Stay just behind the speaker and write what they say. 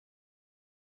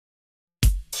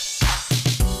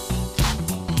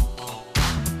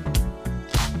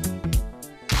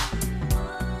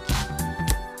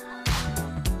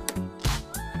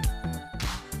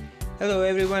Hello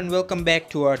everyone, welcome back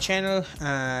to our channel.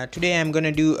 Today I'm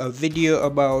gonna do a video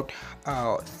about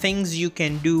things you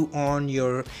can do on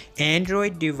your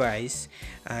Android device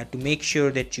to make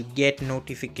sure that you get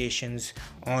notifications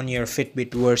on your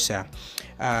Fitbit Versa.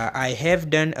 I have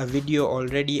done a video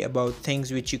already about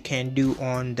things which you can do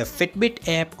on the Fitbit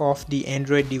app of the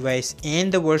Android device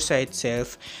and the Versa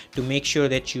itself to make sure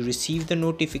that you receive the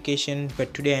notification,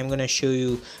 but today I'm going to show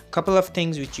you a couple of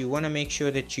things which you want to make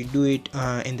sure that you do it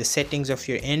in the settings of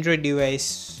your Android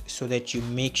device so that you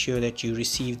make sure that you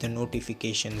receive the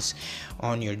notifications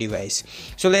on your device.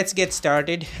 So let's get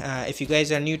started. If you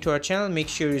guys are new to our channel, make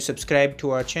sure you subscribe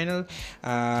to our channel.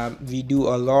 We do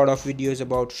a lot of videos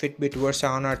about Fitbit Versa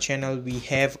on our channel. We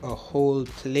have a whole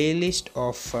playlist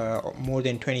of more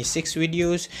than 26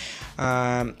 videos,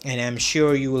 and I'm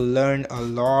sure you will learn a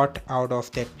lot out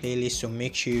of that playlist, so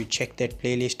make sure you check that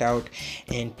playlist out,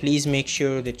 and please make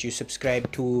sure that you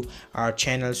subscribe to our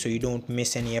channel so you don't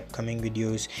miss any upcoming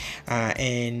videos.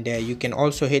 And you can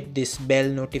also hit this bell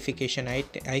notification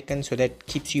icon so that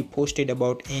keeps you posted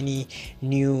about any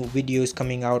new videos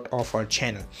coming out of our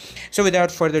channel. So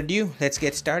without further ado, let's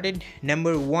get started.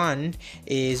 Number one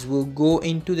is we'll go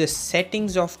into the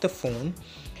settings of the phone.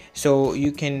 So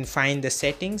you can find the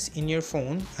settings in your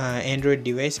phone, Android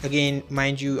device. Again,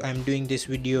 mind you, I'm doing this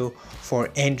video for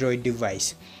Android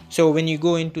device. So when you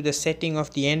go into the setting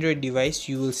of the Android device,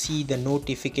 you will see the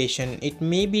notification. It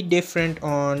may be different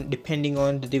on depending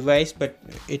on the device, but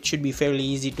it should be fairly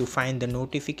easy to find the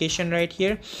notification right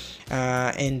here.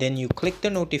 And then you click the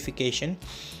notification.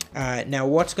 Now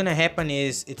what's gonna happen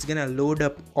is it's gonna load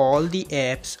up all the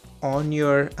apps on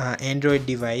your Android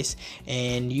device,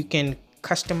 and you can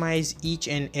customize each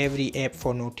and every app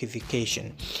for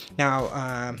notification.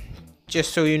 Now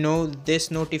just so you know,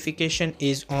 this notification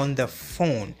is on the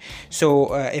phone.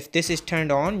 So if this is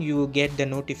turned on, you will get the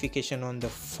notification on the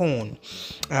phone,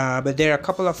 but there are a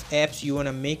couple of apps you want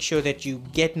to make sure that you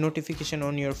get notification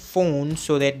on your phone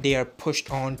so that they are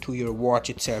pushed on to your watch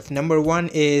itself. Number one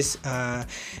is the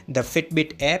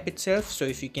Fitbit app itself. So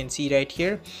if you can see right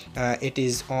here, it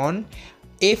is on.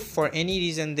 If for any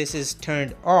reason this is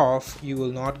turned off, you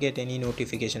will not get any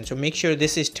notification. So make sure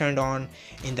this is turned on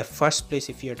in the first place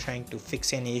if you're trying to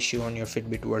fix any issue on your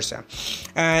Fitbit Versa.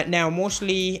 Now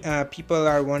mostly people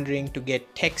are wondering to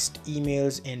get text,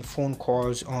 emails and phone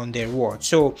calls on their watch.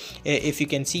 So if you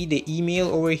can see the email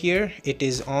over here, it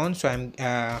is on. So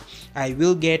I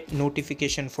will get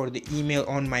notification for the email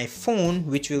on my phone,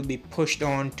 which will be pushed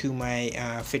on to my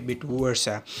Fitbit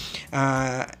Versa.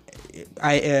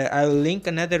 I will link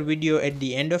another video at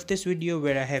the end of this video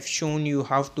where I have shown you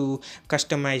how to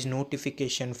customize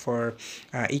notification for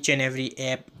each and every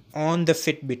app on the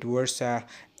Fitbit Versa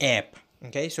app.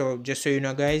 Okay, so just so you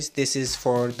know guys, this is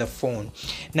for the phone.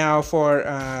 Now for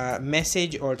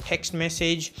message or text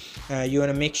message, you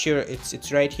want to make sure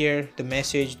it's right here, the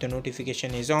message, the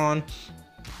notification is on.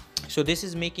 So this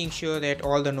is making sure that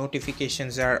all the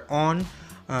notifications are on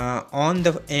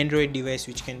the Android device,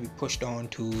 which can be pushed on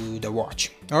to the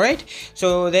watch. All right,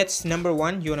 so that's number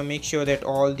one. You want to make sure that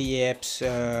all the apps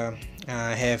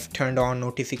have turned on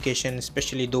notification,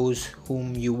 especially those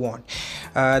whom you want.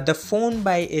 The phone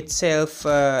by itself,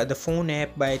 the phone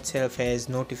app by itself has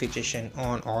notification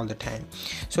on all the time.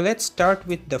 So let's start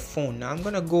with the phone. Now I'm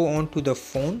gonna go on to the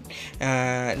phone.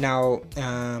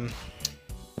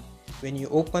 When you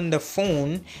open the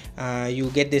phone, you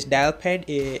get this dial pad.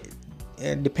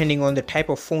 Depending on the type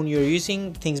of phone you're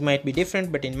using, things might be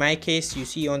different, but in my case, you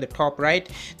see on the top right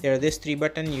there are this 3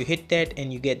 button. You hit that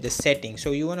and you get the setting. So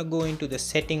you want to go into the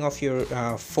setting of your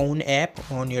phone app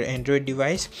on your Android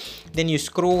device, then you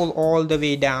scroll all the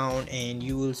way down and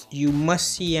you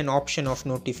must see an option of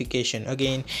notification.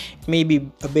 Again, it may be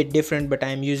a bit different, but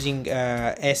I'm using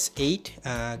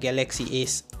S8, Galaxy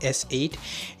S8,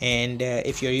 and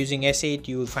if you're using S8,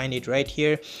 you will find it right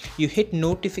here. You hit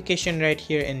notification right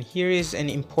here, and here is an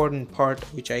important part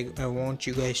which I want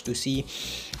you guys to see.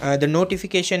 The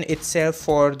notification itself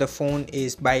for the phone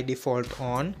is by default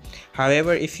on.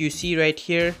 However, if you see right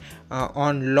here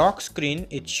on lock screen,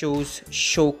 it shows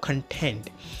show content.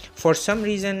 For some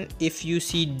reason, if you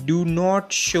see do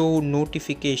not show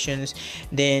notifications,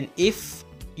 then if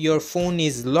your phone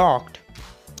is locked,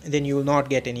 then you will not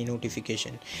get any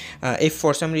notification. If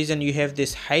for some reason you have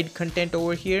this hide content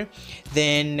over here,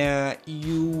 then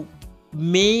you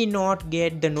may not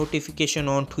get the notification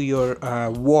onto your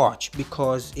watch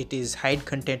because it is hide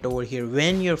content over here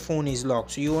when your phone is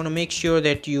locked. So you want to make sure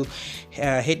that you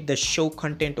hit the show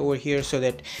content over here so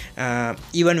that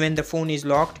even when the phone is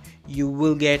locked, you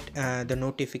will get the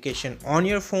notification on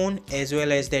your phone, as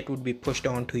well as that would be pushed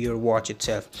on to your watch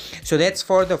itself. So that's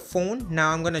for the phone.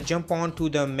 Now I'm gonna jump on to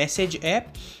the message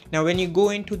app. Now when you go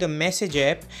into the message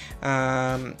app,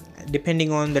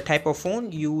 depending on the type of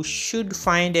phone, you should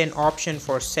find an option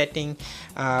for setting.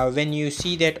 When you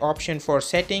see that option for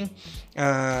setting,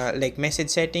 like message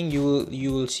setting,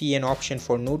 you will see an option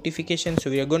for notification. So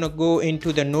we are going to go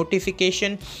into the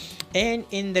notification, and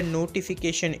in the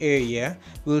notification area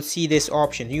we'll see this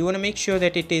option. You want to make sure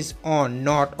that it is on,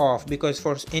 not off, because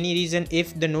for any reason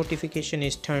if the notification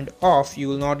is turned off, you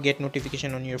will not get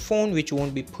notification on your phone, which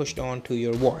won't be pushed on to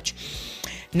your watch.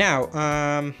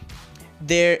 Now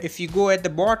there, if you go at the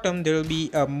bottom, there will be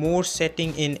a more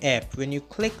setting in app. When you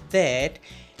click that,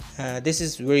 this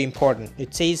is very important.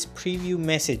 It says preview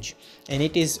message, and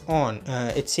it is on.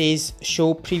 It says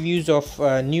show previews of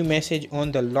new message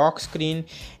on the lock screen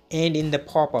and in the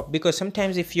pop-up, because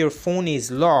sometimes if your phone is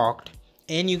locked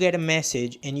and you get a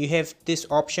message and you have this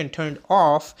option turned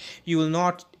off, you will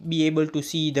not be able to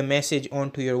see the message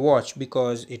onto your watch,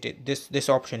 because this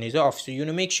option is off. So you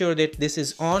want to make sure that this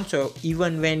is on, so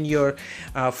even when your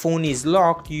phone is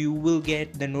locked, you will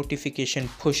get the notification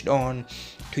pushed on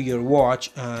to your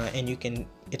watch, and you can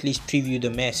at least preview the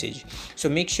message. So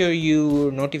make sure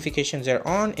your notifications are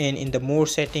on, and in the more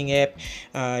setting app,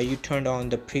 you turned on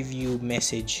the preview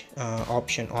message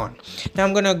option on. Now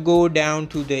I'm gonna go down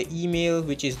to the email,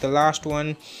 which is the last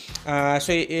one.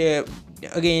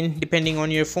 Again, depending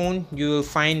on your phone, you will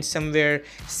find somewhere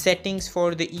settings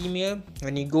for the email.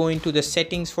 When you go into the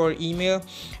settings for email,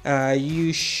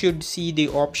 you should see the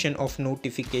option of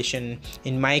notification.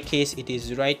 In my case, it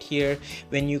is right here.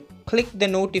 When you click the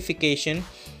notification,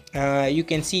 you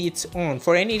can see it's on.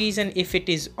 For any reason, if it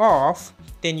is off,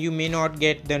 then you may not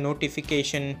get the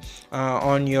notification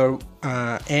on your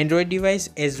Android device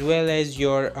as well as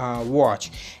your watch.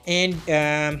 And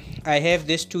I have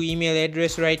this two email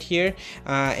address right here,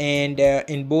 and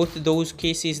in both those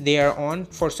cases they are on.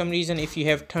 For some reason, if you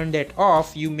have turned that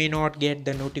off, you may not get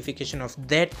the notification of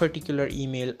that particular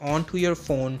email onto your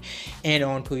phone and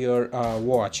onto your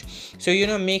watch. So you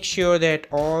know, make sure that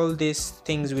all these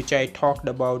things which I talked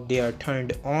about, they are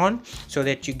turned on, so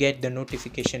that you get the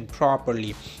notification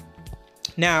properly.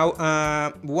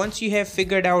 Now once you have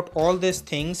figured out all these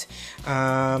things,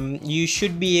 you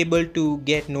should be able to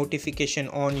get notification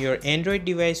on your Android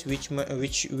device, which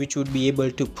would be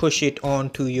able to push it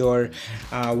onto your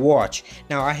watch.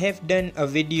 Now I have done a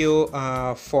video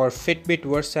for Fitbit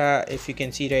Versa. If you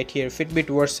can see right here, Fitbit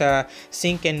Versa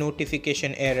sync and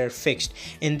notification error fixed.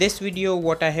 In this video,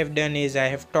 what I have done is I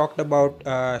have talked about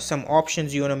some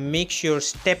options. You want to make sure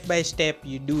step by step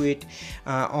you do it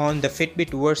on the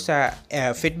Fitbit Versa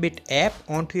Fitbit app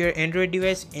onto your Android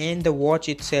device and the watch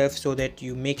itself, so that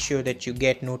you make sure that you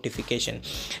get notification.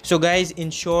 So guys,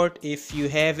 in short, if you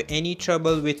have any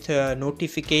trouble with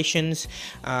notifications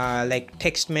like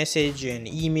text message and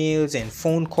emails and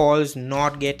phone calls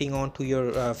not getting onto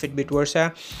your Fitbit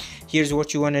Versa, here's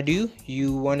what you want to do.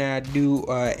 You want to do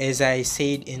as I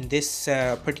said in this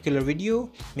particular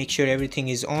video. Make sure everything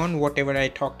is on, whatever I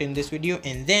talked in this video,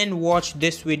 and then watch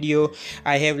this video.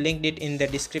 I have linked it in the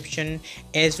description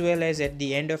as well as at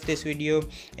the end of this video,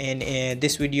 and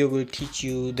this video will teach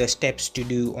you the steps to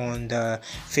do on the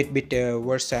Fitbit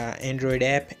Versa Android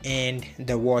app and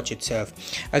the watch itself.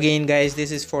 Again guys,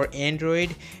 this is for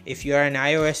Android. If you are an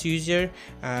iOS user,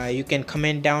 you can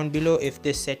comment down below if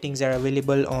these settings are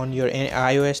available on your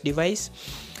iOS device.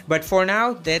 But for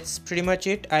now, that's pretty much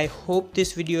it. I hope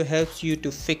this video helps you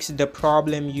to fix the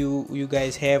problem you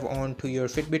guys have onto your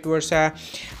Fitbit Versa.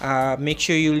 Make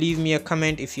sure you leave me a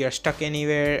comment if you are stuck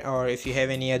anywhere, or if you have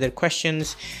any other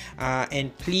questions,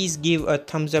 and please give a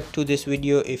thumbs up to this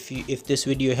video if this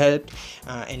video helped,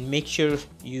 and make sure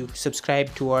you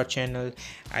subscribe to our channel.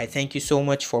 I thank you so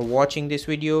much for watching this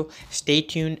video. Stay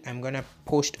tuned. I'm gonna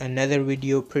post another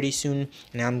video pretty soon,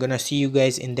 and I'm gonna see you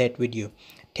guys in that video.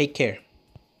 Take care.